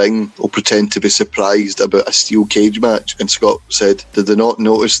guys in the ring will pretend to be surprised about a steel cage match, and Scott said, did they not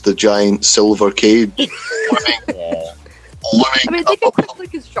notice the giant silver cage? Yeah. I mean, they can quickly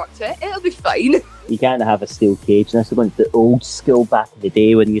construct it. It'll be fine. You can't have a steel cage. And that's the old school back in the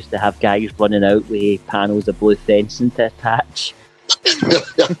day when you used to have guys running out with panels of blue fencing to attach.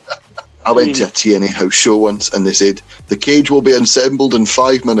 I went to a TNA house show once and they said, the cage will be assembled in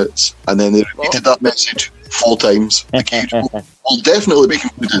 5 minutes. And then they repeated that message 4 times. The cage will definitely be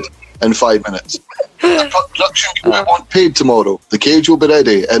completed in 5 minutes. The production crew want paid tomorrow. The cage will be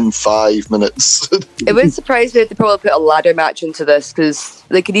ready in 5 minutes. It would surprise me if they probably put a ladder match into this, because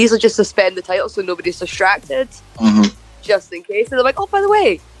they could easily just suspend the title so nobody's distracted, just in case. And they're like, oh, by the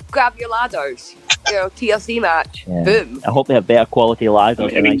way, grab your ladders. TLC match. Yeah. Boom. I hope they have better quality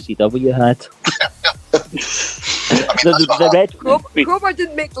ladders than ICW had. the red Crowbar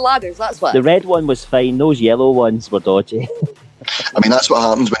didn't make the ladders, that's why. The red one was fine. Those yellow ones were dodgy. I mean, that's what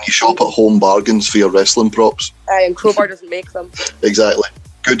happens when you shop at Home Bargains for your wrestling props. And Crowbar doesn't make them. Exactly.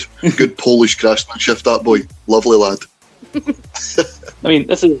 Good Polish craftsmanship, that boy. Lovely lad. I mean,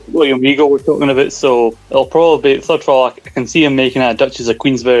 this is William Regal we're talking about, so it'll probably be, third of all, I can see him making a Duchess of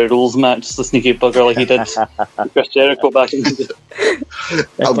Queensberry Rules match, the sneaky bugger like he did with Chris Jericho back in the day.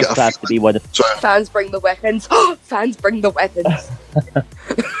 That must have to be one of... Fans bring the weapons. Fans bring the weapons.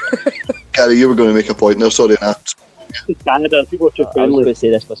 Gary, you were going to make a point there, sorry, Nat. Canada, people are too I was going to say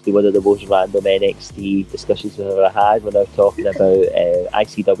this must be one of the most random NXT discussions we've ever had when they're talking about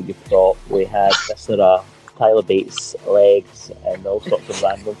ICW prop. We had Mr. Tyler Bates' legs and all sorts of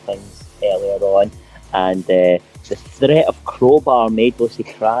random things earlier on, and the threat of Crowbar made Lucy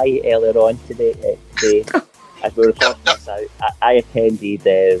cry earlier on today. As we were recording this out, I attended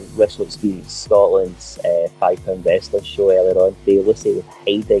Wrestle Experience Scotland's £5 wrestling show earlier on today. Lucy was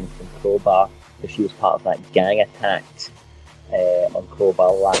hiding from Crowbar because she was part of that gang attack on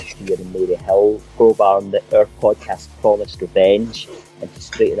Crowbar last year in Mary Hill. Crowbar on our podcast promised revenge and to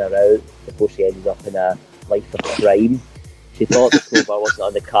straighten her out before she ended up in a life of crime. She thought that Crowbar wasn't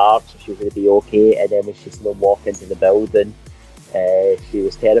on the card, so she was going to be okay, and then when she saw them walk into the building, she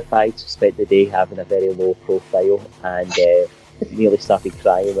was terrified. She spent the day having a very low profile and nearly started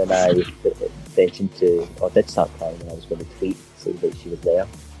crying when I mentioned to, or did start crying when I was going to tweet saying that she was there.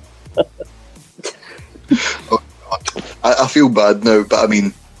 Oh, God. I feel bad now, but I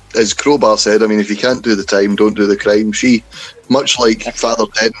mean, as Crowbar said, I mean, if you can't do the time, don't do the crime. She, much like Father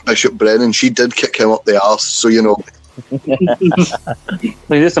Ted and Bishop Brennan, she did kick him up the arse, so you know.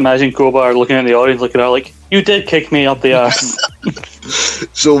 Like, just imagine Crowbar looking at the audience, looking at her like, you did kick me up the arse.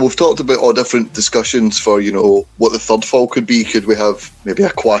 So we've talked about all different discussions for, what the third fall could be. Could we have maybe a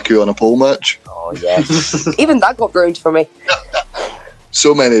Kwaku on a pole match? Oh, yes. Even that got ruined for me.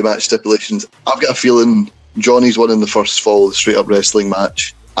 So many match stipulations. I've got a feeling Johnny's winning the first fall of the straight up wrestling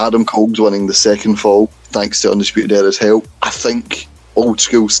match. Adam Cole's winning the second fall, thanks to Undisputed Era's help. I think old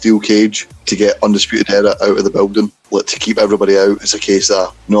school steel cage to get Undisputed Era out of the building, to keep everybody out. It's a case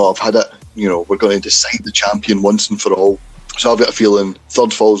of, no, I've had it, we're going to decide the champion once and for all. So I've got a feeling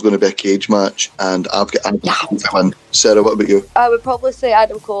third fall is going to be a cage match, and I've got Adam Cole to win. Sarah, what about you? I would probably say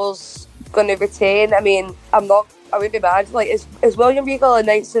Adam Cole's going to retain. I mean, I wouldn't be mad. Like, is William Regal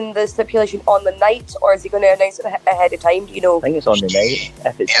announcing the stipulation on the night, or is he going to announce it ahead of time? Do you know? I think it's on the night.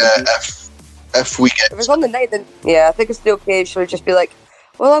 If we get... If it's on the night, then yeah, I think a steel cage would just be like,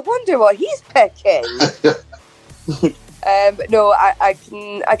 well, I wonder what he's picking. But no, I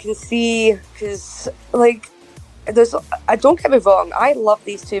can see, because like, I don't get me wrong, I love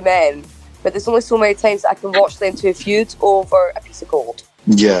these two men, but there's only so many times that I can watch them two feud over a piece of gold.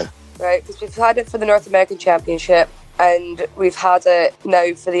 Yeah. Right, because we've had it for the North American Championship and we've had it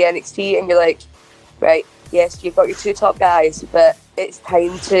now for the NXT, and you're like, right, yes, you've got your two top guys, but it's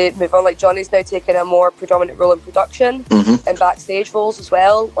time to move on. Like, Johnny's now taking a more predominant role in production and backstage roles as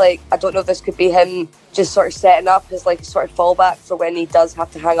well. Like, I don't know if this could be him just sort of setting up as like a sort of fallback for when he does have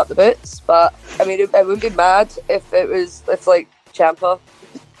to hang up the boots. But I mean, I wouldn't be mad if like Ciampa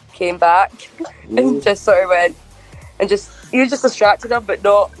came back and just sort of went and you just distracted him, but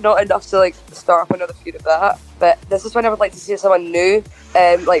not enough to like start up another feud of that. But this is when I would like to see someone new,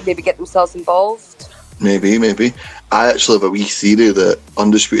 like maybe get themselves involved. Maybe. I actually have a wee theory that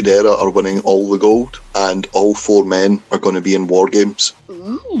Undisputed Era are winning all the gold, and all 4 men are going to be in War Games.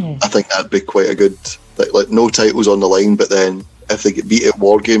 I think that'd be quite a good, like no titles on the line, but then if they get beat at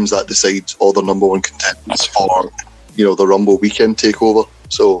War Games, that decides all the number 1 contenders for, the Rumble weekend takeover.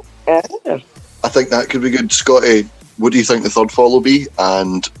 So I think that could be good. Scotty, what do you think the third fall will be,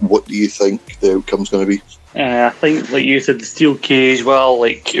 and what do you think the outcome's going to be? I think, like you said, the steel cage, well,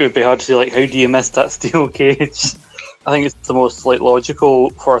 like, it would be hard to say, like, how do you miss that steel cage? I think it's the most, like, logical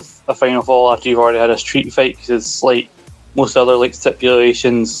for a final fall after you've already had a street fight, because it's, like, most other, like,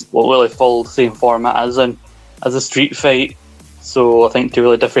 stipulations will really follow the same format as in. as a street fight. So I think to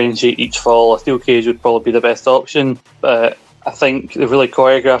really differentiate each fall, a steel cage would probably be the best option. But I think they've really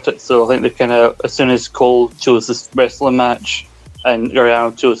choreographed it. So I think they've kind of, as soon as Cole chose this wrestling match and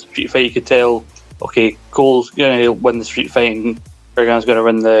Gargano chose the street fight, you could tell, okay, Cole's going to win the street fight and Gargano's going to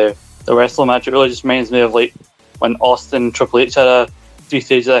win the wrestling match. It really just reminds me of like when Austin and Triple H had a 3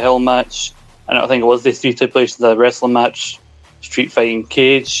 stages of hell match. And I think it was the 3 stipulations of the wrestling match, street fighting,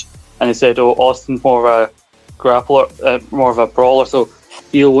 cage. And they said, oh, Austin's more of a grappler, more of a brawler, so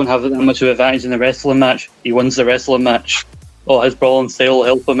he won't have that much of an advantage in the wrestling match. He wins the wrestling match. Oh, his brawling style will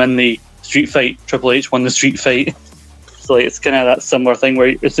help him in the street fight. Triple H won the street fight. So like, it's kind of that similar thing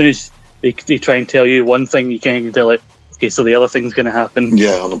where as soon as they try and tell you one thing, you can tell it, okay, so the other thing's going to happen.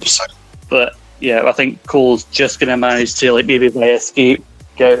 Yeah, 100%. But yeah, I think Cole's just going to manage to like maybe by escape,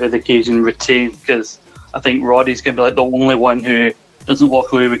 get out of the cage and retain, because I think Roddy's going to be like the only one who doesn't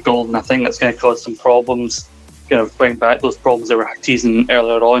walk away with gold, and I think that's going to cause some problems. Kind of bring back those problems that were teasing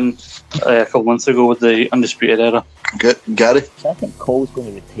earlier on a couple months ago with the Undisputed Era. Gary? So I think Cole's going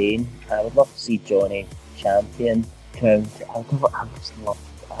to retain. I would love to see Johnny champion. I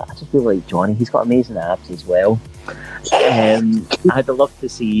just really like Johnny. He's got amazing abs as well. I'd love to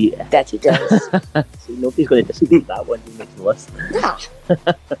see... That he does. See, nobody's going to dispute that one who makes the list.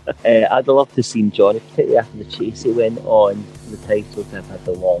 I'd love to see Johnny, particularly after the chase he went on the title, to have had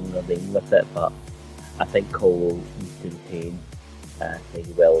the longer reign with it, but I think Cole needs to retain. I think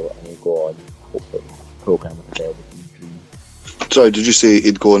he will, and he'll go on, hopefully, a programme with the Velveteen Dream. Sorry, did you say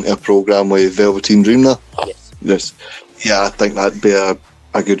he'd go into a programme with Velveteen Dream now? Yes. Yeah, I think that'd be a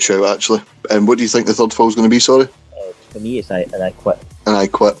good show, actually. And what do you think the third fall's going to be, sorry? For me, it's And I Quit. And I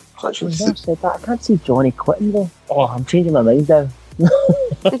Quit. Actually, I've said that. I can't see Johnny quitting, though. Oh, I'm changing my mind now.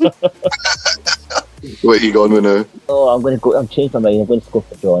 What are you going with now? Oh, I'm changing my mind. I'm going to go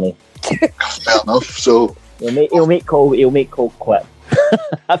for Johnny. Fair enough. So he'll make Cole quit.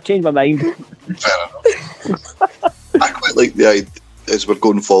 I've changed my mind. Fair enough. I quite like the idea as we're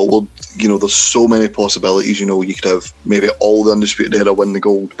going forward. You know, there's so many possibilities. You know, you could have maybe all the Undisputed Era win the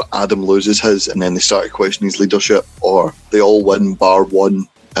gold, but Adam loses his, and then they start to question his leadership, or they all win bar one,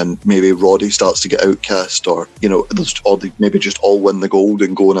 and maybe Roddy starts to get outcast, or you know, or they maybe just all win the gold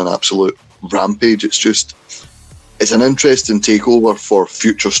and go on an absolute rampage. It's an interesting takeover for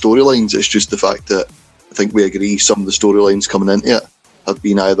future storylines. It's just the fact that I think we agree some of the storylines coming into it have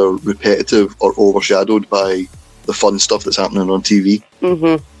been either repetitive or overshadowed by the fun stuff that's happening on TV.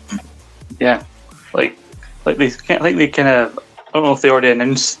 Mm-hmm. Yeah, like they kind of. I don't know if they already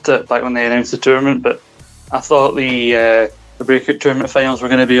announced it back when they announced the tournament, but I thought the Breakout Tournament finals were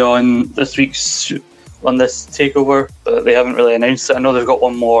going to be on this takeover, but they haven't really announced it. I know they've got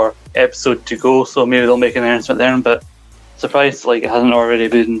one more episode to go, so maybe they'll make an announcement then. But surprised like it hasn't already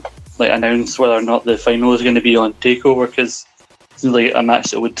been like announced whether or not the final is going to be on takeover, because it's like a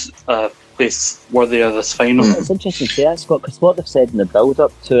match that would place worthy of this final. It's interesting to say that, Scott, because what they've said in the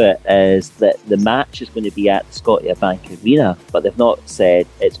build-up to it is that the match is going to be at Scotiabank Arena, but they've not said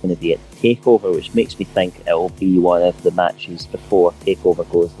it's going to be at TakeOver, which makes me think it'll be one of the matches before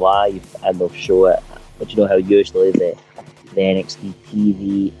TakeOver goes live, and they'll show it. But you know how usually the NXT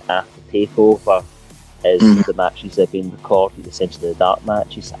TV after TakeOver is the matches that have been recorded, essentially the dark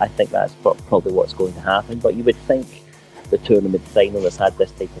matches. I think that's probably what's going to happen, but you would think the tournament final that's had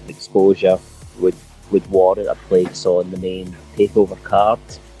this type of exposure would warrant a place on the main TakeOver card.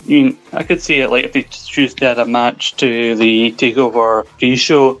 I could see it like if they choose to add a match to the TakeOver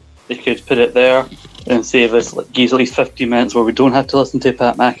pre-show, they could put it there and save us like at least 50 minutes where we don't have to listen to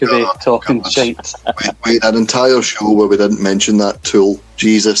Pat McAfee talking shite. Wait, an entire show where we didn't mention that tool.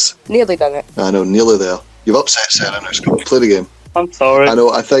 Jesus. Nearly done it. I know, nearly there. You've upset Sarah now, Scott. Play the game. I'm sorry. I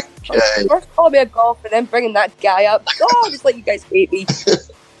know, I think... First calling me a golf and then bringing that guy up. Oh, just like you guys hate me.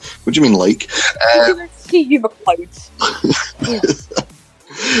 What do you mean, like? See you clouds.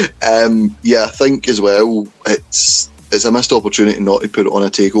 Yeah, I think as well, it's a missed opportunity not to put it on a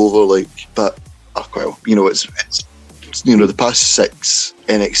takeover, like, but well, you know, it's you know, the past 6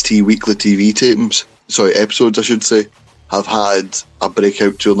 NXT weekly TV episodes, I should say, have had a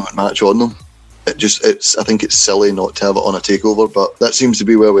breakout tournament match on them. I think it's silly not to have it on a takeover, but that seems to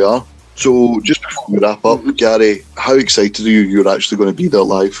be where we are. So just before we wrap up, Gary, how excited are you're actually going to be there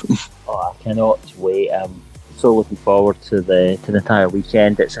live? Oh, I cannot wait. I'm so looking forward to the entire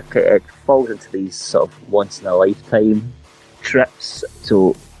weekend. It falls into these sort of once in a lifetime trips.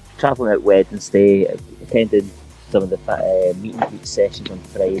 So travelling out Wednesday, attending some of the meet and greet sessions on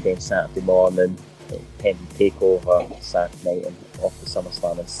Friday and Saturday morning, attending TakeOver Saturday night and off to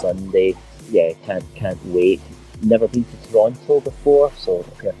SummerSlam on Sunday. Yeah, can't wait. never been to Toronto before, so a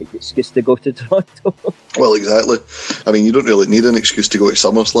perfect excuse to go to Toronto. Well, exactly. I mean, you don't really need an excuse to go to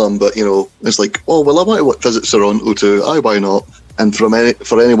SummerSlam, but, you know, it's like, oh, well, I want to visit Toronto too. Aye, why not? And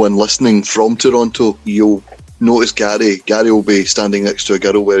for anyone listening from Toronto, you'll notice Gary will be standing next to a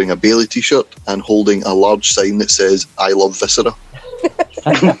girl wearing a Bailey t-shirt and holding a large sign that says, I love Viscera.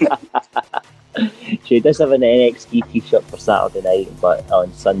 She does have an NXT t-shirt for Saturday night, but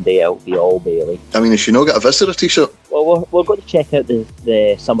on Sunday it'll be all Bailey. I mean, has she not got a Viscera t-shirt? Well, we're going to check out the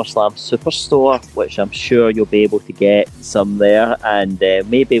SummerSlam Superstore, which I'm sure you'll be able to get some there, and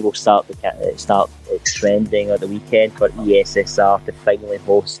maybe we'll start trending on the weekend for ESSR to finally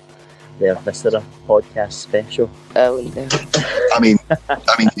host their Viscera podcast special. Oh no. I mean,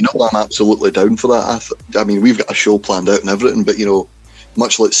 you know, I'm absolutely down for that. I mean, we've got a show planned out and everything, but, you know,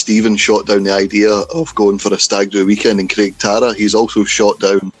 much like Stephen shot down the idea of going for a stag do weekend in Craig Tara, he's also shot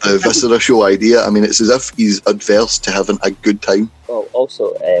down the Viscera show idea. I mean, it's as if he's adverse to having a good time. Well,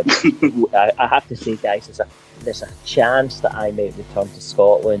 also, I have to say, guys, there's a chance that I might return to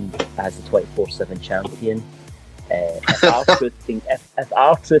Scotland as the 24/7 champion. If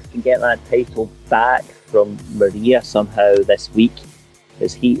R-Truth can get that title back from Maria somehow this week,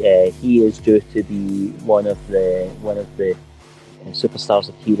 because he is due to be one of the superstars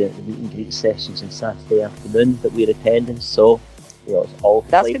appearing at the meet and greet sessions on Saturday afternoon that we're attending. So, you know, it's all to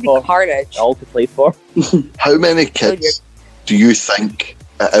That's play gonna for. be carnage. All to play for. How many kids do you think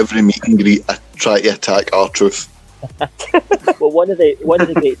at every meet and greet try to attack R-Truth? Well, one of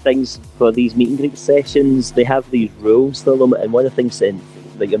the great things for these meet and greet sessions, they have these rules, and one of the things that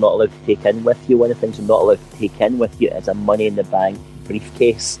you're not allowed to take in with you, one of the things you're not allowed to take in with you is a Money in the Bank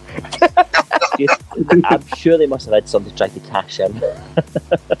briefcase. I'm sure they must have had something to try to cash in.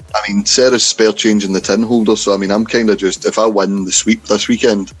 I mean, Sarah's spare change in the tin holder, so I mean, I'm kind of just, if I win the sweep this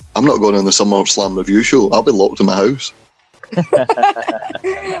weekend, I'm not going on the SummerSlam review show. I'll be locked in my house.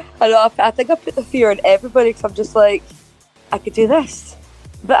 I know, I think I put the fear in everybody because I'm just like, I could do this,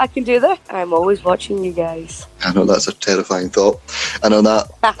 but I can do that. I'm always watching you guys. I know, that's a terrifying thought. And on that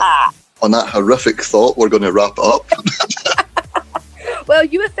horrific thought, we're going to wrap it up. Well,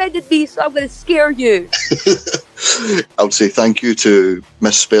 you offended me, so I'm going to scare you. I would say thank you to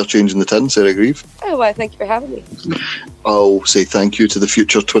Miss Spare Change in the Tin, Sarah Grieve. Oh, well, thank you for having me. I'll say thank you to the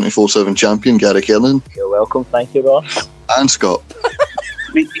future 24/7 champion, Gary Kernan. You're welcome. Thank you, Ross. And Scott.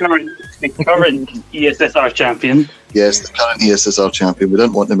 The current ESSR champion. Yes, the current ESSR champion. We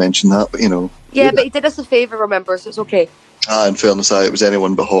didn't want to mention that, but, you know. Yeah, but he did us a favour, remember, so it's okay. In fairness, it was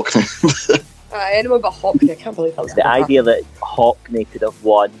anyone but Hockney. Anyone but Hockney, I can't believe that was The idea that Hockney could have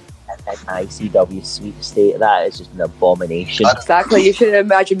won an ICW sweepstake, that is just an abomination. Exactly, you should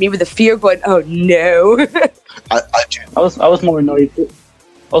imagine me with the fear going, oh no. I was more annoyed.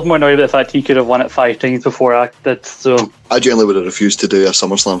 I was more annoyed with the fact he could have won it 5 times before I did. So I generally would have refused to do a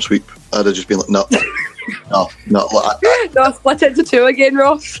SummerSlam sweep. I'd have just been like, no. No, split it into 2 again,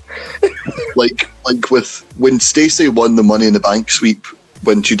 Ross. like with when Stacey won the Money in the Bank sweep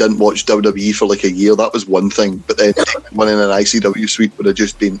when she didn't watch WWE for like a year, that was one thing. But then winning an ICW sweep would have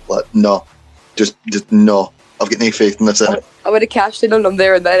just been like, no, just no. I've got no faith in this. I would have cashed in on them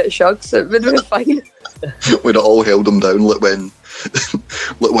there and then at Shugs. It would have been fine. We'd have all held him down like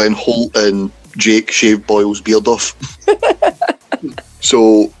when Holt and Jake shaved Boyle's beard off.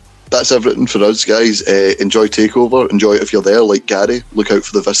 So that's everything for us, guys. Enjoy TakeOver. Enjoy it if you're there, like Gary. Look out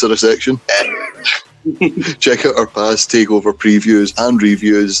for the Viscera section. Check out our past TakeOver previews and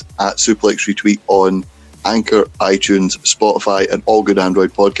reviews at Suplex Retweet on Anchor, iTunes, Spotify, and all good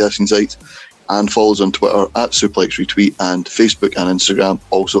Android podcasting sites. And follow us on Twitter at Suplex Retweet and Facebook and Instagram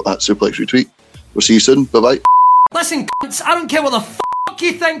also at Suplex Retweet. We'll see you soon. Bye-bye. Listen, cunts, I don't care what the fuck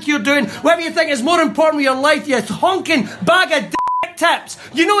you think you're doing, whatever you think is more important with your life, you honking bag of tips.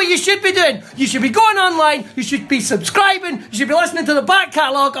 You know what you should be doing? You should be going online, you should be subscribing, you should be listening to the back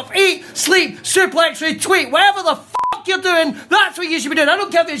catalogue of Eat, Sleep, Suplex, Retweet, whatever the fuck you're doing, that's what you should be doing. I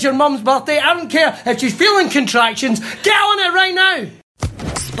don't care if it's your mum's birthday, I don't care if she's feeling contractions, get on it right now!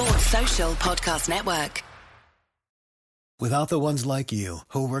 Sports Social Podcast Network. Without the ones like you,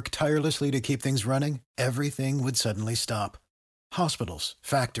 who work tirelessly to keep things running, everything would suddenly stop. Hospitals,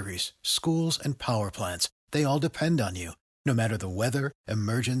 factories, schools, and power plants, they all depend on you. No matter the weather,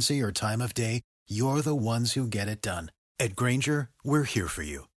 emergency, or time of day, you're the ones who get it done. At Grainger, we're here for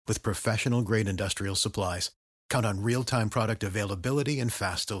you with professional-grade industrial supplies. Count on real-time product availability and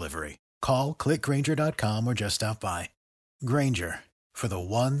fast delivery. Call, click Grainger.com, or just stop by. Grainger, for the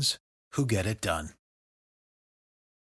ones who get it done.